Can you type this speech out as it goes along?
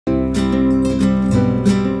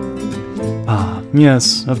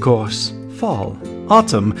Yes, of course. Fall.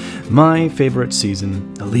 Autumn. My favorite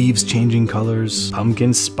season. The leaves changing colors,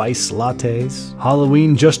 pumpkin spice lattes,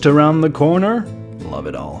 Halloween just around the corner. Love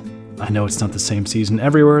it all. I know it's not the same season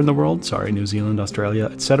everywhere in the world. Sorry, New Zealand, Australia,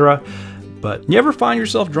 etc. But you ever find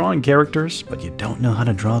yourself drawing characters, but you don't know how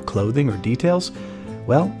to draw clothing or details?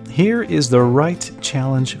 Well, here is the right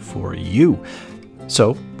challenge for you.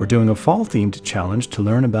 So, we're doing a fall-themed challenge to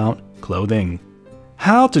learn about clothing.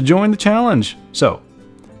 How to join the challenge? So,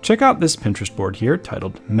 check out this Pinterest board here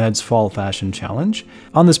titled Med's Fall Fashion Challenge.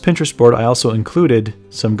 On this Pinterest board, I also included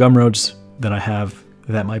some gumroads that I have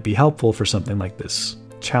that might be helpful for something like this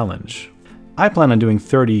challenge. I plan on doing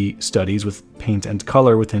 30 studies with paint and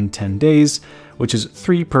color within 10 days, which is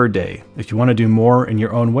 3 per day. If you want to do more in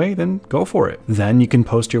your own way, then go for it. Then you can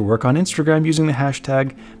post your work on Instagram using the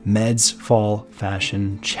hashtag Med's Fall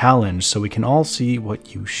Fashion Challenge so we can all see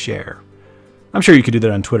what you share. I'm sure you could do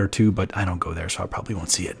that on Twitter too, but I don't go there, so I probably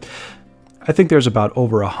won't see it. I think there's about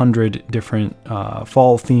over 100 different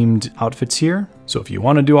fall-themed outfits here, so if you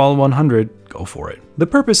want to do all 100, go for it. The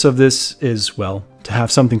purpose of this is, well, to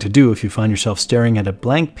have something to do if you find yourself staring at a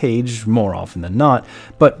blank page more often than not,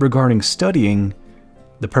 but regarding studying,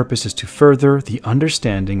 the purpose is to further the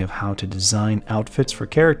understanding of how to design outfits for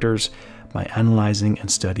characters by analyzing and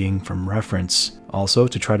studying from reference. Also,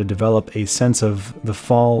 to try to develop a sense of the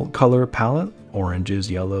fall color palette, oranges,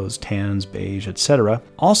 yellows, tans, beige, etc.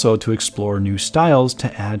 Also to explore new styles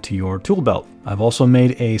to add to your tool belt. I've also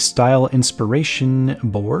made a style inspiration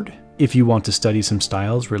board if you want to study some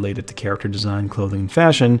styles related to character design, clothing, and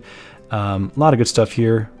fashion. A lot of good stuff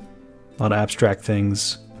here, a lot of abstract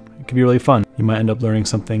things. It can be really fun. You might end up learning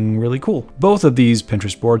something really cool. Both of these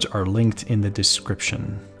Pinterest boards are linked in the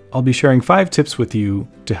description. I'll be sharing 5 tips with you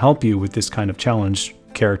to help you with this kind of challenge,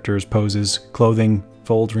 characters, poses, clothing,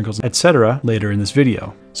 folds, wrinkles, etc. later in this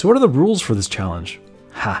video. So what are the rules for this challenge?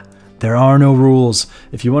 Ha! There are no rules.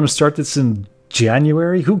 If you want to start this in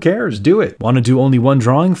January, who cares? Do it. Want to do only one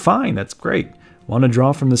drawing? Fine, that's great. Want to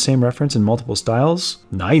draw from the same reference in multiple styles?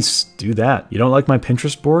 Nice, do that. You don't like my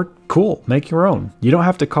Pinterest board? Cool, make your own. You don't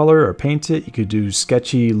have to color or paint it. You could do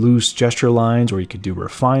sketchy, loose gesture lines, or you could do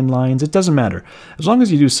refined lines. It doesn't matter. As long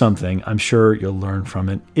as you do something, I'm sure you'll learn from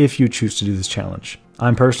it if you choose to do this challenge.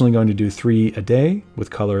 I'm personally going to do 3 a day with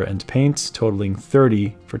color and paint, totaling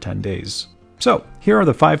 30 for 10 days. So here are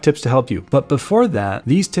the 5 tips to help you. But before that,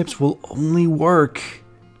 these tips will only work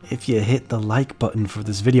if you hit the like button for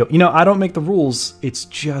this video. You know, I don't make the rules. It's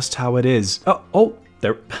just how it is. Oh,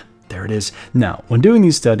 there it is. Now, when doing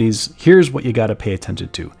these studies, here's what you got to pay attention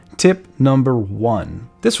to. Tip number 1.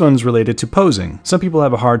 This one's related to posing. Some people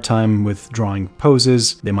have a hard time with drawing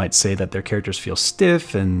poses. They might say that their characters feel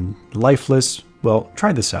stiff and lifeless. Well,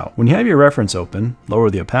 try this out. When you have your reference open, lower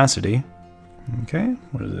the opacity. Okay,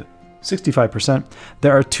 what is it? 65%.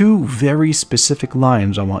 There are 2 very specific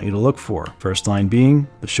lines I want you to look for. First line being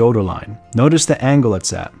the shoulder line. Notice the angle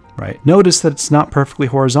it's at, right? Notice that it's not perfectly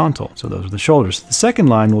horizontal. So those are the shoulders. The second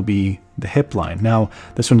line will be the hip line. Now,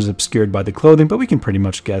 this one is obscured by the clothing, but we can pretty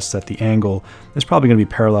much guess that the angle is probably going to be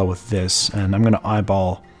parallel with this. And I'm going to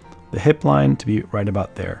eyeball the hip line to be right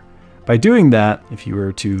about there. By doing that, if you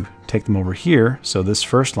were to take them over here, so this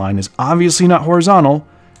first line is obviously not horizontal,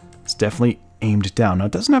 it's definitely aimed down. Now,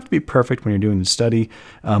 it doesn't have to be perfect when you're doing the study,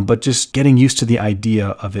 but just getting used to the idea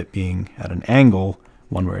of it being at an angle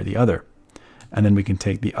one way or the other. And then we can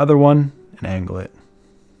take the other one and angle it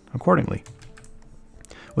accordingly.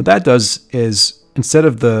 What that does is, instead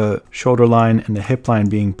of the shoulder line and the hip line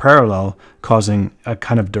being parallel, causing a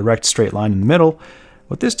kind of direct straight line in the middle,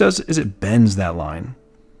 what this does is it bends that line.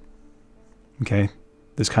 Okay,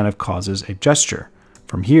 this kind of causes a gesture.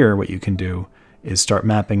 From here, what you can do is start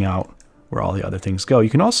mapping out where all the other things go.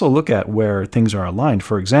 You can also look at where things are aligned.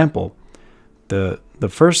 For example, the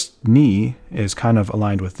first knee is kind of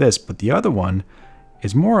aligned with this, but the other one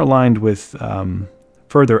is more aligned with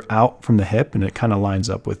further out from the hip, and it kind of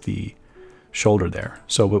lines up with the shoulder there.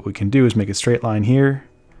 So what we can do is make a straight line here,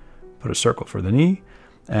 put a circle for the knee,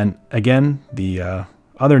 and again, the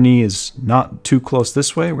other knee is not too close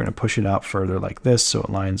this way. We're going to push it out further like this so it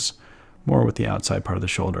lines more with the outside part of the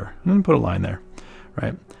shoulder. And then put a line there,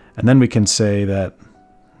 right? And then we can say that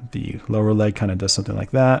the lower leg kind of does something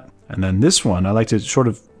like that. And then this one, I like to sort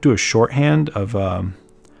of do a shorthand of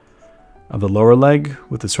the lower leg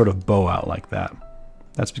with a sort of bow out like that.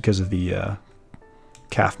 That's because of the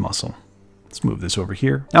calf muscle. Let's move this over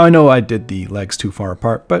here. Now I know I did the legs too far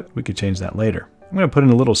apart, but we could change that later. I'm going to put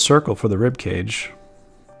in a little circle for the rib cage.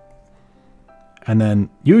 And then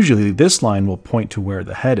usually this line will point to where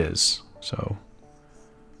the head is. So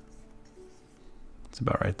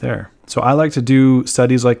about right there. So I like to do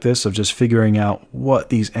studies like this of just figuring out what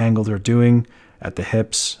these angles are doing at the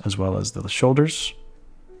hips as well as the shoulders.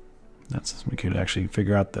 We could actually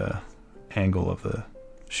figure out the angle of the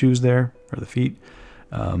shoes there, or the feet.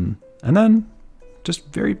 And then just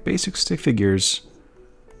very basic stick figures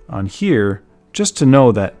on here, just to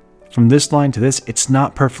know that from this line to this, it's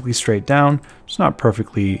not perfectly straight down. It's not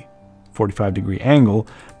perfectly 45-degree angle,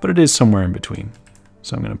 but it is somewhere in between.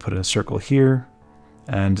 So I'm going to put a circle here,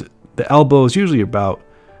 and the elbow is usually about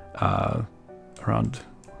around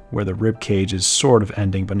where the rib cage is sort of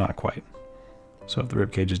ending, but not quite. So if the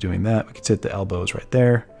rib cage is doing that, we can sit the elbows right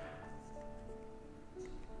there.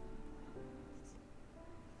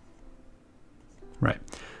 Right.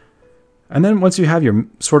 And then once you have your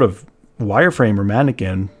sort of wireframe or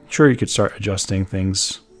mannequin, sure, you could start adjusting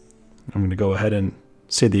things. I'm going to go ahead and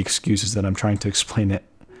say the excuses that I'm trying to explain it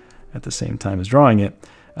at the same time as drawing it,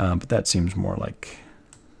 but that seems more like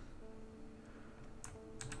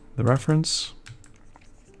the reference.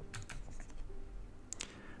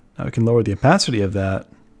 Now we can lower the opacity of that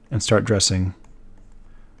and start dressing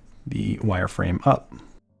the wireframe up.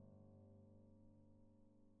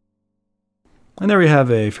 And there we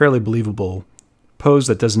have a fairly believable pose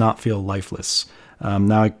that does not feel lifeless.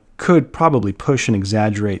 Now I could probably push and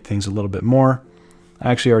exaggerate things a little bit more.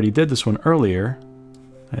 I actually already did this one earlier.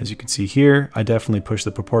 As you can see here, I definitely pushed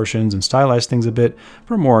the proportions and stylized things a bit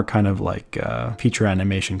for more kind of like feature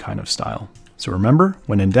animation kind of style. So remember,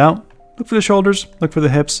 when in doubt, look for the shoulders, look for the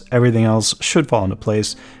hips, everything else should fall into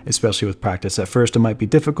place, especially with practice. At first it might be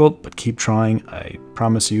difficult, but keep trying. I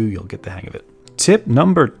promise you, you'll get the hang of it. Tip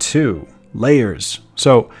number 2, layers.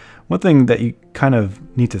 So one thing that you kind of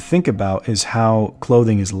need to think about is how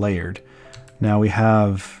clothing is layered. Now we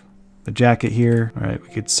have the jacket here, all right? We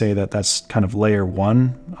could say that that's kind of layer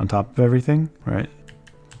 1 on top of everything, right?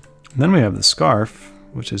 And then we have the scarf,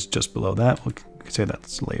 which is just below that. We could say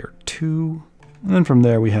that's layer 2. And then from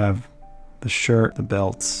there we have the shirt, the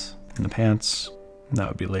belt, and the pants. And that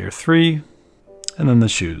would be layer 3. And then the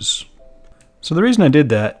shoes. So the reason I did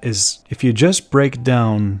that is if you just break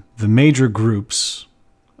down the major groups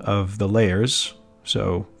of the layers,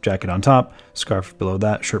 so jacket on top, scarf below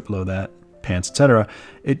that, shirt below that, pants, etc.,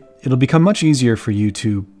 it'll become much easier for you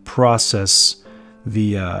to process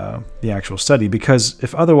the actual study, because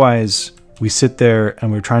if otherwise we sit there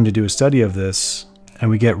and we're trying to do a study of this and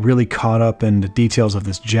we get really caught up in the details of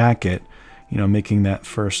this jacket, you know, making that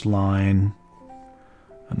first line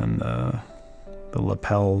and then the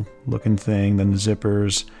lapel looking thing, then the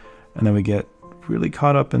zippers, and then we get really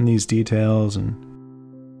caught up in these details and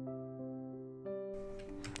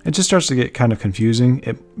it just starts to get kind of confusing.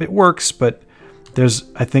 It works, but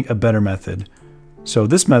there's, I think, a better method. So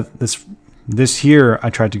this here, I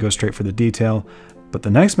tried to go straight for the detail, but the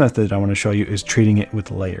next method I want to show you is treating it with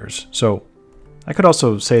layers. So I could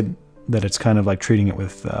also say that it's kind of like treating it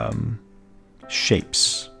with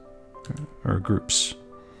shapes or groups.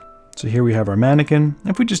 So here we have our mannequin.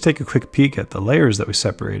 If we just take a quick peek at the layers that we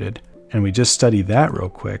separated and we just study that real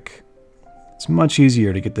quick, it's much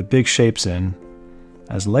easier to get the big shapes in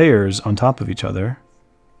as layers on top of each other.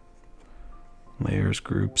 Layers,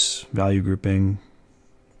 groups, value grouping,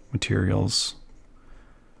 materials.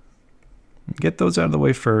 Get those out of the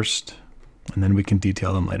way first, and then we can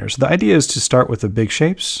detail them later. So the idea is to start with the big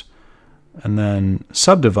shapes, and then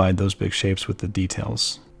subdivide those big shapes with the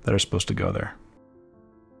details that are supposed to go there.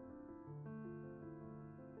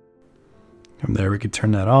 From there we could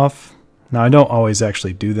turn that off. Now I don't always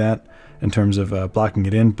actually do that in terms of blocking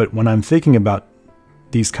it in, but when I'm thinking about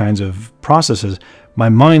these kinds of processes, my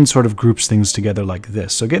mind sort of groups things together like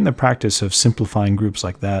this. So get in the practice of simplifying groups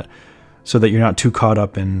like that so that you're not too caught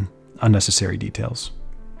up in unnecessary details.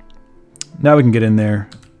 Now we can get in there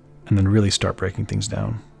and then really start breaking things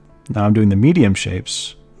down. Now I'm doing the medium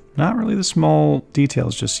shapes, not really the small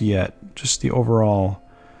details just yet, just the overall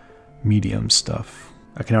medium stuff.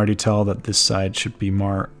 I can already tell that this side should be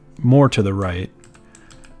more to the right.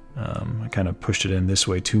 I kind of pushed it in this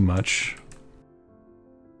way too much.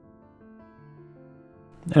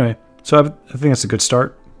 Anyway, so I think that's a good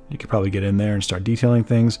start. You could probably get in there and start detailing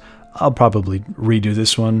things. I'll probably redo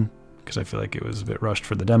this one because I feel like it was a bit rushed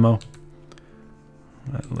for the demo.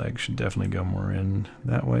 That leg should definitely go more in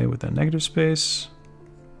that way with that negative space.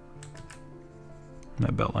 And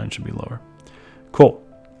that belt line should be lower. Cool.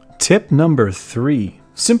 Tip number 3,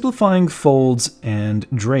 simplifying folds and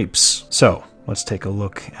drapes. So let's take a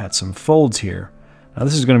look at some folds here. Now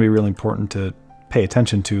this is going to be really important to pay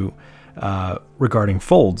attention to regarding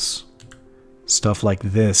folds. Stuff like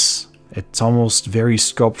this, it's almost very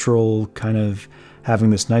sculptural, kind of having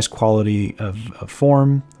this nice quality of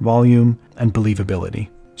form, volume, and believability.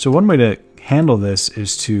 So one way to handle this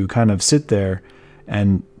is to kind of sit there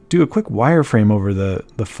and do a quick wireframe over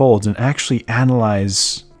the folds and actually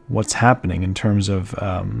analyze what's happening in terms of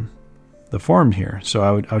the form here. So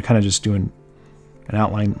I would kind of just do an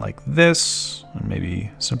outline like this, and maybe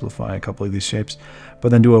simplify a couple of these shapes, but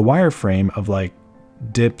then do a wireframe of like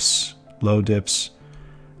dips, low dips,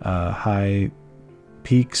 high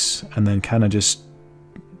peaks, and then kind of just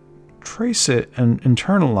trace it and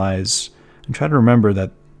internalize and try to remember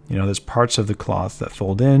that, you know, there's parts of the cloth that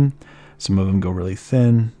fold in, some of them go really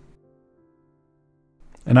thin.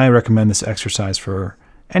 And I recommend this exercise for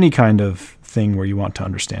any kind of thing where you want to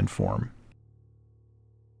understand form.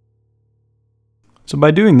 So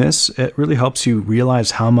by doing this, it really helps you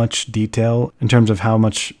realize how much detail in terms of how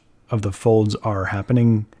much of the folds are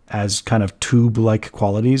happening as kind of tube-like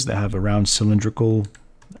qualities that have a round cylindrical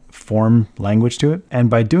form language to it. And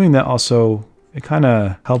by doing that also, it kind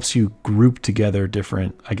of helps you group together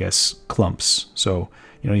different, I guess, clumps. So,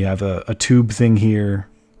 you know, you have a tube thing here,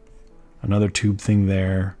 another tube thing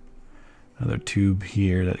there, another tube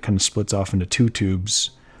here that kind of splits off into two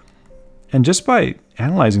tubes. And just by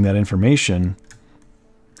analyzing that information,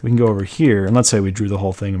 we can go over here, and let's say we drew the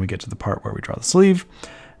whole thing and we get to the part where we draw the sleeve.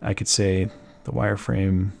 I could say the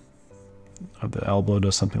wireframe of the elbow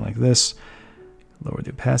does something like this. Lower the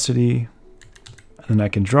opacity. And then I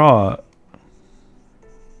can draw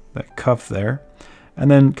that cuff there, and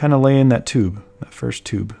then kind of lay in that tube. That first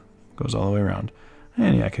tube goes all the way around.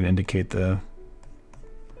 And yeah, I can indicate the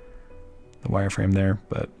wireframe there,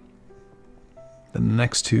 but then the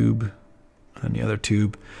next tube, and then the other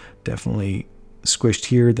tube, definitely squished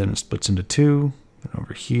here, then it splits into two. And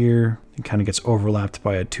over here, it kind of gets overlapped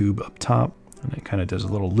by a tube up top, and it kind of does a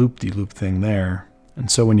little loop-de-loop thing there. And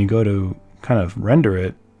so when you go to kind of render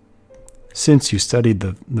it, since you studied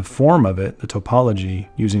the form of it, the topology,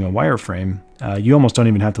 using a wireframe, you almost don't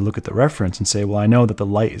even have to look at the reference and say, well, I know that the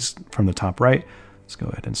light is from the top right. Let's go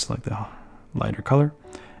ahead and select the lighter color.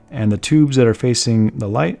 And the tubes that are facing the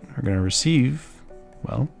light are going to receive,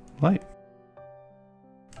 well, light.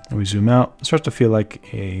 And we zoom out, it starts to feel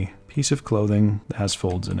like a piece of clothing that has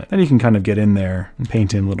folds in it. Then you can kind of get in there and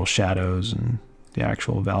paint in little shadows and the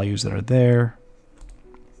actual values that are there.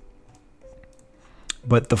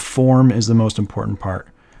 But the form is the most important part,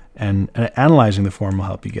 and analyzing the form will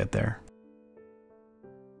help you get there.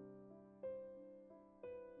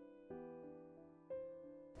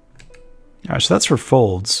 All right, so that's for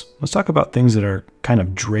folds. Let's talk about things that are kind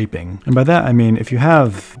of draping. And by that, I mean, if you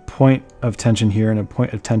have a point of tension here and a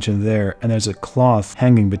point of tension there, and there's a cloth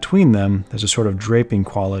hanging between them, there's a sort of draping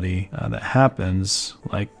quality that happens,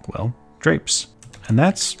 like, well, drapes. And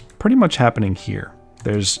that's pretty much happening here.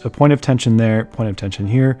 There's a point of tension there, point of tension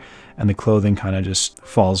here, and the clothing kind of just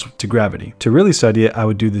falls to gravity. To really study it, I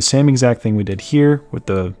would do the same exact thing we did here with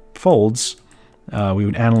the folds. We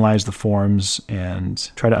would analyze the forms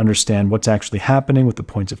and try to understand what's actually happening with the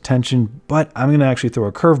points of tension. But I'm going to actually throw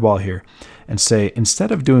a curveball here and say,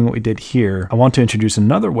 instead of doing what we did here, I want to introduce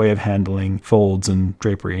another way of handling folds and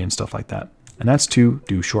drapery and stuff like that. And that's to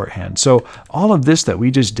do shorthand. So all of this that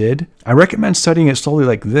we just did, I recommend studying it slowly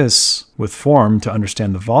like this with form to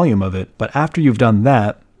understand the volume of it. But after you've done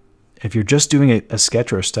that, if you're just doing a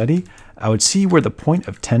sketch or a study, I would see where the point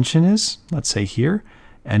of tension is, let's say here,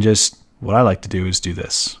 and just what I like to do is do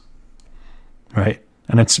this, right?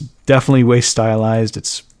 And it's definitely way stylized.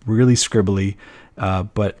 It's really scribbly.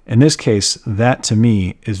 But in this case, that to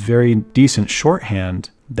me is very decent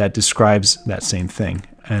shorthand that describes that same thing.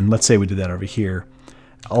 And let's say we did that over here.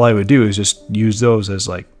 All I would do is just use those as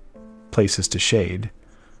like places to shade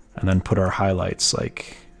and then put our highlights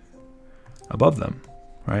like above them,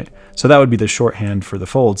 right? So that would be the shorthand for the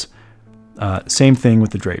folds. Same thing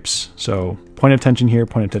with the drapes. So point of tension here,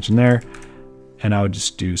 point of tension there, and I would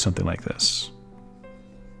just do something like this.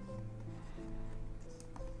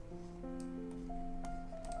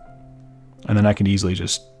 And then I can easily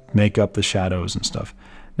just make up the shadows and stuff.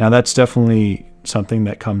 Now that's definitely something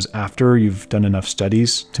that comes after you've done enough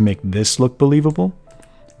studies to make this look believable,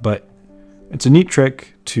 but it's a neat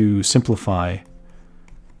trick to simplify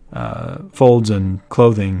folds and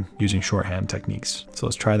clothing using shorthand techniques. So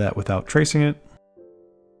let's try that without tracing it.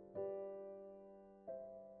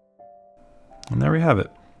 And there we have it.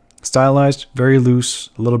 Stylized, very loose,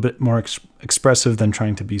 a little bit more expressive than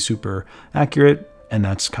trying to be super accurate. And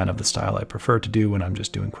that's kind of the style I prefer to do when I'm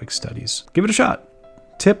just doing quick studies. Give it a shot.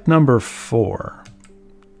 Tip number 4,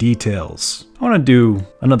 details. I want to do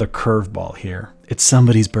another curveball here. It's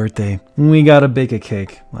somebody's birthday. We gotta bake a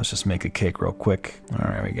cake. Let's just make a cake real quick. All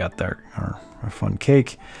right, we got our fun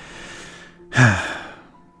cake.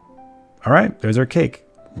 All right, there's our cake.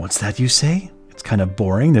 What's that you say? It's kind of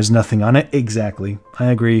boring. There's nothing on it. Exactly.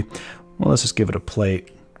 I agree. Well, let's just give it a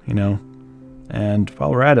plate, you know. And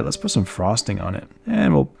while we're at it, let's put some frosting on it.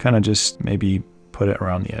 And we'll kind of just maybe put it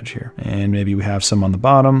around the edge here. And maybe we have some on the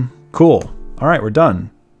bottom. Cool. All right, we're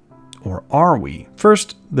done. Or are we?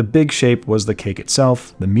 First, the big shape was the cake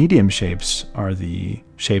itself. The medium shapes are the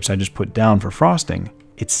shapes I just put down for frosting.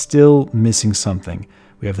 It's still missing something.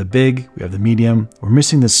 We have the big, we have the medium. We're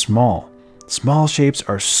missing the small. Small shapes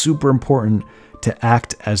are super important to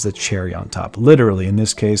act as the cherry on top. Literally, in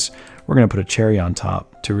this case, we're going to put a cherry on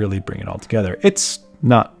top to really bring it all together. It's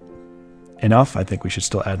not enough. I think we should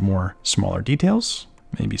still add more smaller details,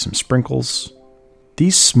 maybe some sprinkles.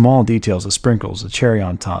 These small details, the sprinkles, the cherry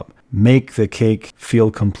on top, make the cake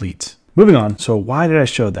feel complete. Moving on. So why did I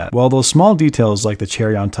show that? Well, those small details like the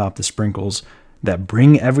cherry on top, the sprinkles, that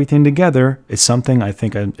bring everything together is something I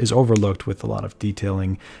think is overlooked with a lot of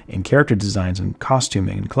detailing in character designs and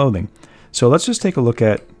costuming and clothing. So let's just take a look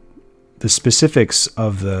at the specifics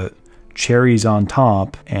of the cherries on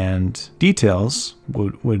top, and details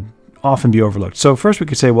would often be overlooked. So first we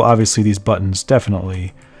could say, well, obviously these buttons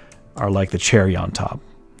definitely are like the cherry on top.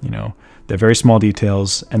 You know, they're very small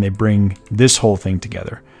details and they bring this whole thing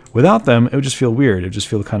together. Without them, it would just feel weird. It would just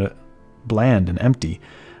feel kind of bland and empty,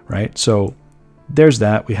 right? So there's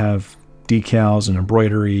that. We have decals and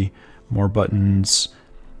embroidery, more buttons,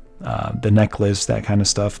 the necklace, that kind of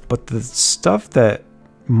stuff. But the stuff that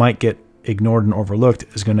might get ignored and overlooked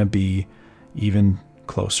is going to be even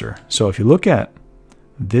closer. So if you look at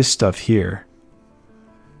this stuff here,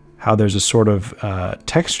 how there's a sort of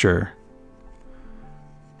texture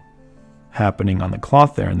happening on the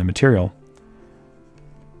cloth there in the material,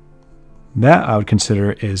 that I would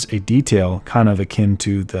consider is a detail kind of akin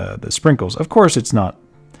to the sprinkles. Of course, it's not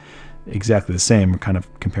exactly the same. We're kind of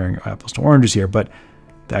comparing apples to oranges here, but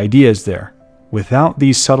the idea is there. Without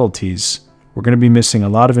these subtleties, we're going to be missing a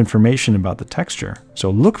lot of information about the texture. So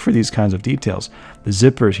look for these kinds of details. The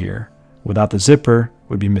zippers here. Without the zipper,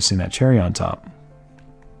 we'd be missing that cherry on top.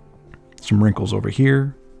 Some wrinkles over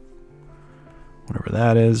here, whatever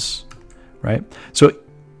that is, right? So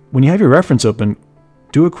when you have your reference open,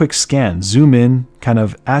 do a quick scan, zoom in, kind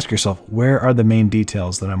of ask yourself, where are the main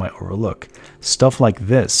details that I might overlook? Stuff like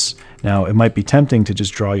this. Now, it might be tempting to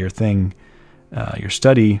just draw your thing, your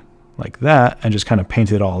study like that, and just kind of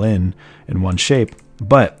paint it all in one shape.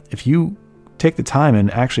 But if you take the time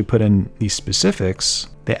and actually put in these specifics,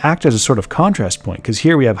 they act as a sort of contrast point, because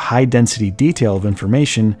here we have high density detail of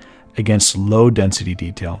information against low density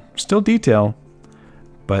detail. Still detail,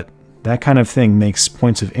 but that kind of thing makes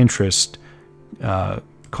points of interest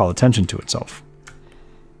call attention to itself.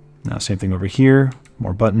 Now, same thing over here,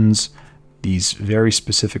 more buttons, these very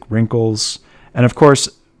specific wrinkles. And of course,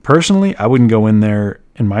 personally, I wouldn't go in there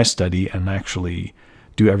in my study and actually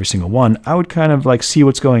do every single one. I would kind of like see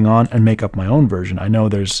what's going on and make up my own version. I know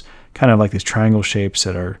there's kind of like these triangle shapes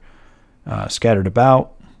that are scattered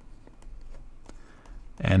about,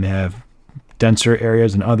 and they have denser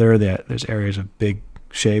areas and there's areas of big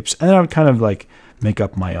shapes, and I would kind of like make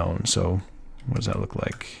up my own. So what does that look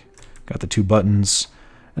like? Got the two buttons,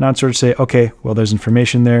 and I'd sort of say, okay, well, there's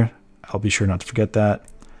information there. I'll be sure not to forget that.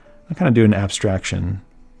 I'll kind of do an abstraction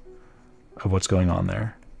of what's going on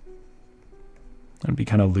there. I'd be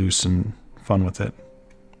kind of loose and fun with it.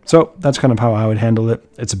 So that's kind of how I would handle it.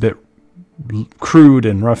 It's a bit crude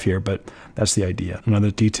and rough here, but that's the idea.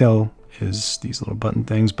 Another detail is these little button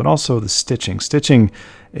things, but also the stitching. Stitching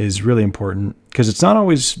is really important because it's not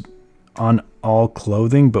always on all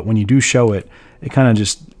clothing, but when you do show it, it kind of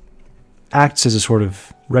just acts as a sort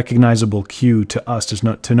of recognizable cue to us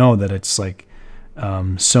to know that it's like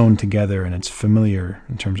sewn together and it's familiar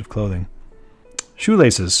in terms of clothing.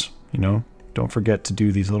 Shoelaces, you know, don't forget to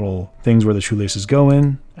do these little things where the shoelaces go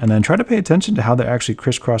in, and then try to pay attention to how they're actually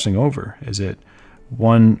crisscrossing over. Is it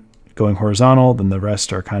one going horizontal, then the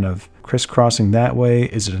rest are kind of crisscrossing that way?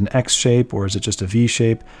 Is it an X shape, or is it just a V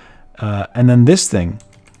shape? And then this thing,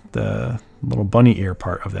 the little bunny ear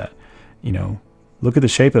part of that, you know, look at the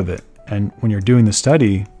shape of it. And when you're doing the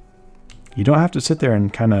study, you don't have to sit there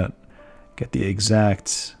and kind of get the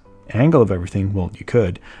exact angle of everything. Well, you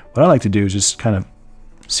could. What I like to do is just kind of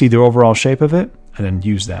see the overall shape of it and then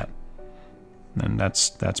use that. And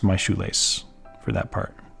that's my shoelace for that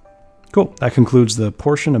part. Cool. That concludes the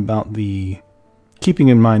portion about the keeping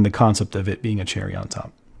in mind the concept of it being a cherry on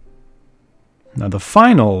top. Now, the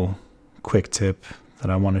final quick tip that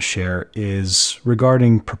I want to share is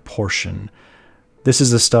regarding proportion. This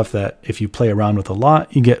is the stuff that if you play around with a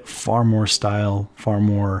lot, you get far more style, far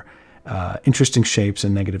more interesting shapes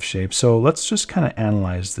and negative shapes. So let's just kind of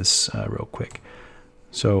analyze this real quick.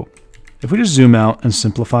 So if we just zoom out and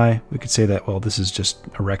simplify, we could say that, well, this is just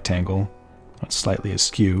a rectangle. It's slightly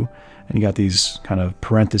askew. And you got these kind of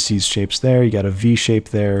parentheses shapes there. You got a V shape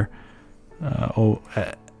there.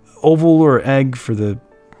 Oval or egg for the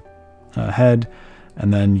head.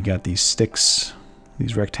 And then you got these sticks,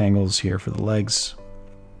 these rectangles here for the legs,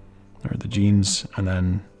 or the jeans, and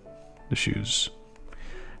then the shoes.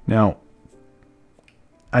 Now,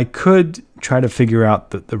 I could try to figure out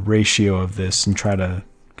the ratio of this and try to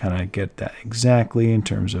kind of get that exactly in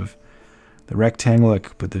terms of the rectangle. I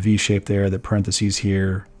could put the V shape there, the parentheses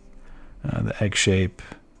here, the egg shape,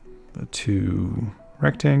 the two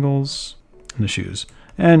rectangles, and the shoes.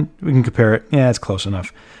 And we can compare it. Yeah, it's close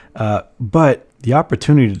enough. But the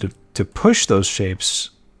opportunity to push those shapes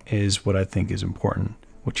is what I think is important,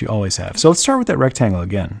 which you always have. So let's start with that rectangle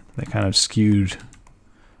again, that kind of skewed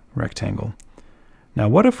rectangle. Now,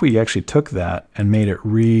 what if we actually took that and made it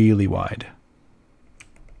really wide?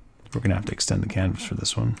 We're going to have to extend the canvas for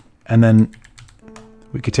this one. And then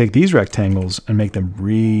we could take these rectangles and make them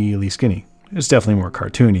really skinny. It's definitely more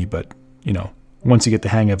cartoony, but you know, once you get the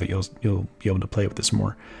hang of it, you'll be able to play with this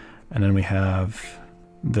more. And then we have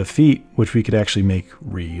the feet, which we could actually make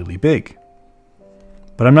really big.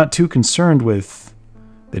 But I'm not too concerned with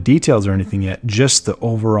the details or anything yet, just the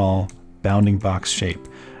overall bounding box shape.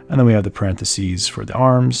 And then we have the parentheses for the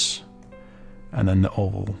arms, and then the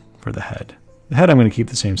oval for the head. The head I'm going to keep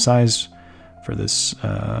the same size for this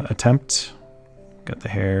attempt. Got the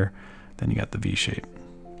hair, then you got the V shape,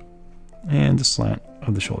 and the slant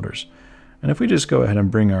of the shoulders. And if we just go ahead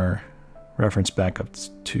and bring our reference back up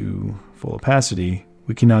to full opacity,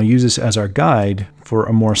 we can now use this as our guide for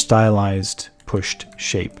a more stylized, pushed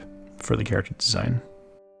shape for the character design.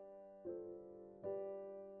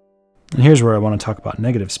 And here's where I want to talk about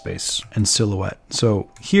negative space and silhouette. So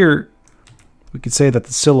here, we could say that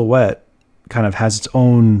the silhouette kind of has its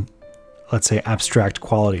own, let's say, abstract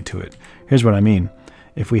quality to it. Here's what I mean.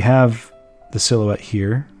 If we have the silhouette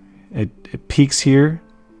here, it peaks here,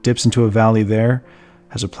 dips into a valley there,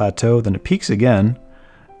 has a plateau, then it peaks again,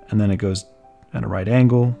 and then it goes at a right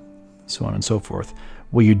angle, so on and so forth.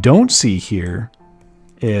 What you don't see here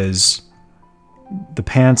is the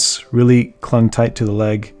pants really clung tight to the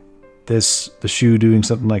leg, the shoe doing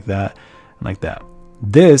something like that, and like that.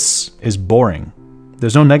 This is boring.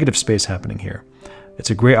 There's no negative space happening here. It's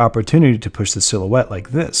a great opportunity to push the silhouette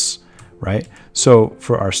like this, right? So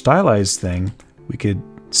for our stylized thing, we could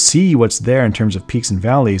see what's there in terms of peaks and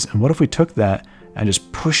valleys. And what if we took that and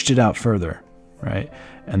just pushed it out further, right?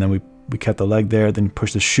 And then we kept the leg there, then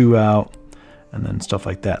push the shoe out, and then stuff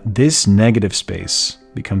like that. This negative space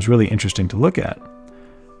becomes really interesting to look at,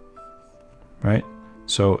 right?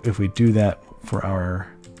 So if we do that for our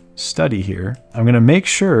study here, I'm going to make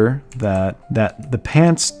sure that the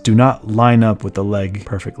pants do not line up with the leg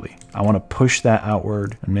perfectly. I want to push that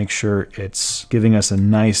outward and make sure it's giving us a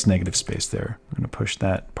nice negative space there. I'm going to push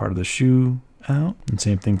that part of the shoe out, and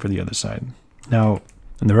same thing for the other side. Now,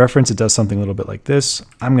 in the reference, it does something a little bit like this.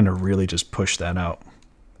 I'm going to really just push that out.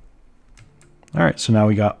 All right, so now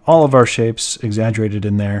we got all of our shapes exaggerated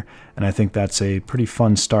in there, and I think that's a pretty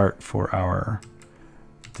fun start for our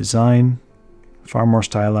design. Far more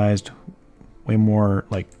stylized, way more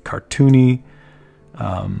like cartoony,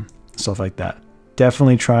 stuff like that.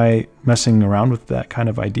 Definitely try messing around with that kind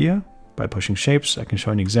of idea by pushing shapes. I can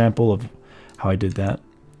show an example of how I did that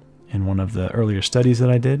in one of the earlier studies that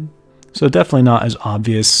I did. So definitely not as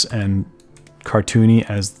obvious and cartoony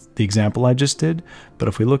as the example I just did, but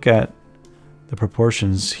if we look at the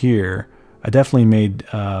proportions here, I definitely made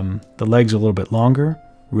the legs a little bit longer,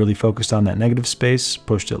 really focused on that negative space,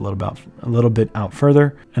 pushed it a little bit out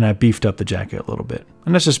further, and I beefed up the jacket a little bit.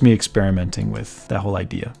 And that's just me experimenting with that whole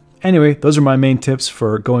idea. Anyway, those are my main tips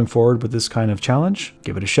for going forward with this kind of challenge.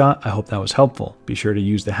 Give it a shot. I hope that was helpful. Be sure to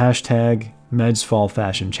use the hashtag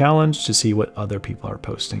 #MedsFallFashionChallenge to see what other people are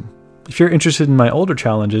posting. If you're interested in my older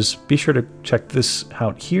challenges, be sure to check this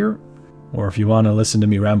out here. Or if you want to listen to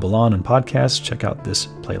me ramble on podcasts, check out this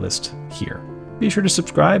playlist here. Be sure to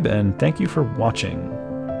subscribe, and thank you for watching.